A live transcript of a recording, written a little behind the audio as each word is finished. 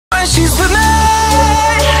she's with me.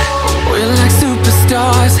 We're like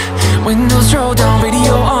superstars. Windows roll down,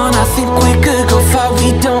 radio on. I think we could go far. We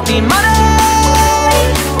don't need money.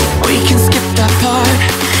 We can skip that part.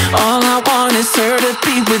 All I want is her to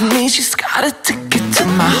be with me. She's got a ticket to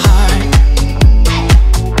my heart.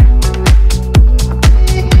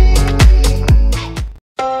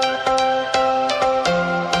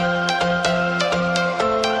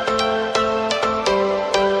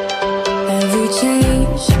 Every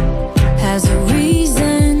change has a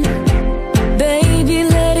reason. Baby,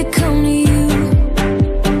 let it come to you.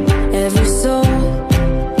 Every soul,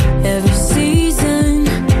 every season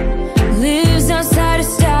lives outside of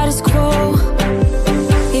status quo.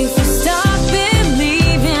 If we stop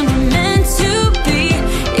believing we're meant to be,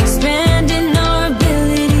 expanding our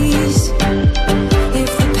abilities. If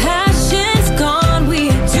the passion's gone, we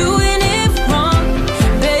are doing it wrong.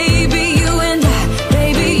 Baby, you and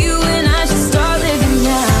I should start living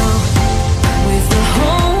now. With the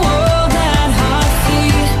whole world at our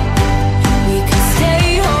feet, we could stay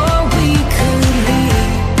or we could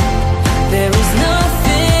leave. There is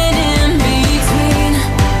nothing in between.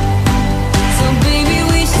 So baby,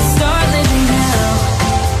 we should start living now.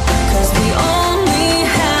 'Cause we only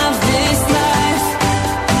have this life.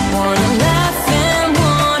 Wanna laugh and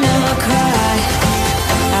wanna cry.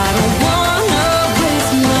 I don't wanna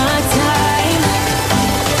waste my time.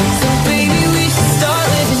 So baby, we should start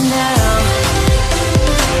living now.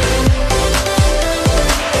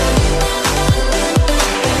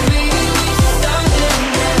 Baby, we should start living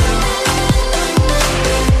now.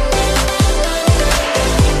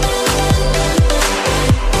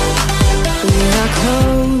 We are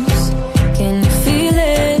close,